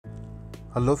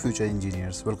Hello future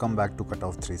engineers, welcome back to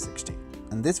Cutoff 360.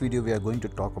 In this video we are going to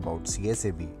talk about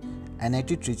CSAB NIT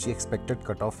Trichy expected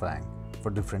cutoff rank for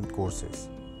different courses.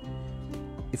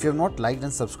 If you have not liked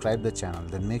and subscribed the channel,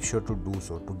 then make sure to do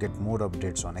so to get more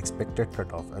updates on expected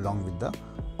cutoff along with the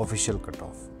official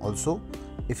cutoff. Also,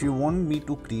 if you want me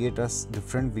to create a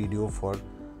different video for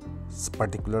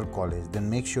particular college, then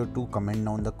make sure to comment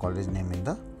down the college name in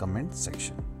the comment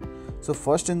section. So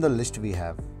first in the list we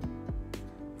have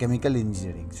Chemical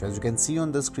Engineering. So as you can see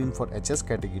on the screen, for HS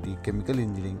category Chemical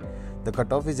Engineering, the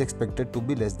cutoff is expected to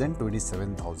be less than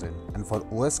 27,000, and for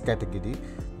OS category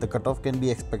the cutoff can be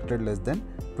expected less than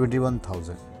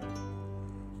 21,000.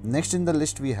 Next in the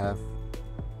list we have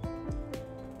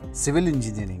Civil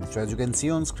Engineering. So as you can see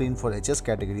on screen, for HS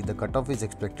category the cutoff is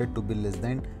expected to be less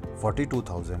than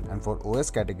 42,000, and for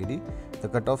OS category the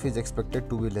cutoff is expected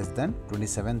to be less than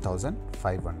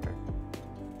 27,500.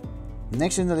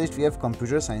 Next in the list we have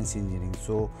Computer Science Engineering.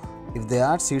 So if there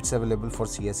are seats available for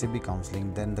CSAB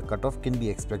Counselling, then the cutoff can be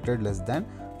expected less than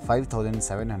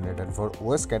 5,700, and for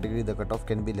OS category the cutoff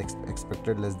can be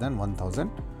expected less than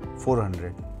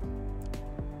 1,400.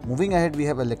 Moving ahead, we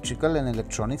have Electrical and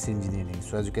Electronics Engineering.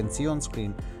 So as you can see on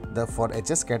screen, for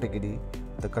HS category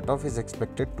the cutoff is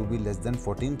expected to be less than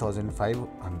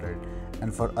 14,500,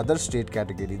 and for other state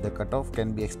category the cutoff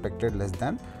can be expected less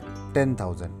than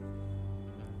 10,000.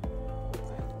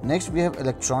 Next we have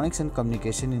Electronics and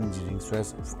Communication Engineering. So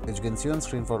as you can see on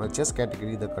screen, for HS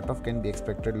category the cutoff can be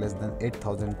expected less than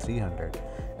 8,300,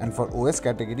 and for OS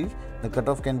category the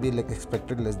cutoff can be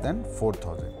expected less than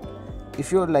 4,000.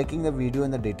 If you are liking the video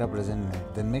and the data present in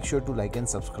it, then make sure to like and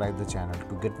subscribe the channel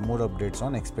to get more updates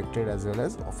on expected as well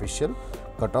as official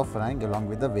cutoff rank along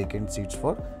with the vacant seats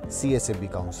for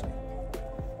CSAB Counselling.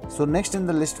 So next in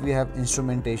the list we have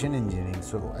Instrumentation Engineering.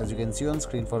 So as you can see on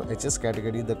screen, for HS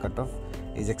category the cutoff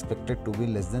is expected to be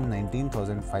less than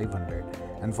 19,500,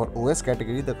 and for OS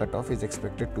category the cutoff is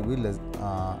expected to be less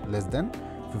than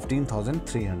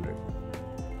 15,300.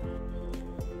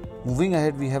 Moving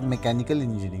ahead, we have Mechanical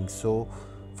Engineering. So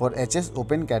for HS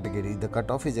Open category the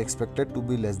cutoff is expected to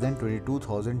be less than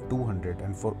 22,200,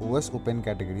 and for OS Open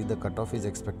category the cutoff is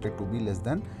expected to be less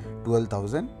than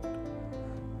 12,000.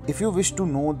 If you wish to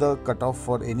know the cutoff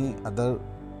for any other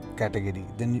category,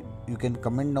 then you can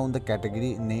comment down the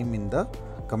category name in the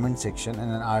comment section,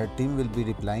 and our team will be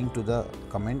replying to the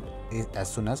comment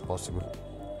as soon as possible.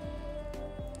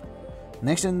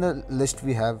 Next in the list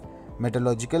we have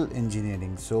Metallurgical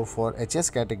Engineering. So for HS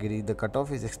category the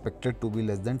cutoff is expected to be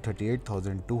less than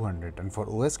 38,200, and for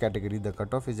OS category the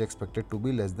cutoff is expected to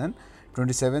be less than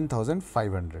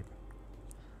 27,500.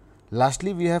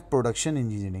 Lastly, we have Production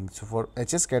Engineering. So for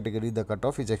HS category the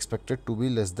cutoff is expected to be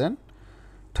less than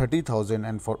 30,000,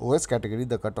 and for OS category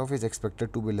the cutoff is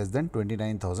expected to be less than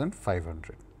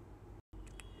 29,500.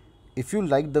 If you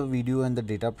like the video and the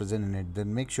data present in it,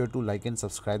 then make sure to like and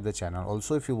subscribe the channel.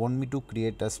 Also, if you want me to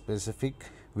create a specific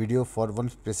video for one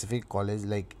specific college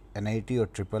like NIT or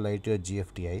IIIT or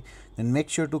GFTI, then make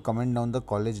sure to comment down the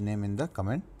college name in the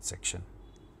comment section.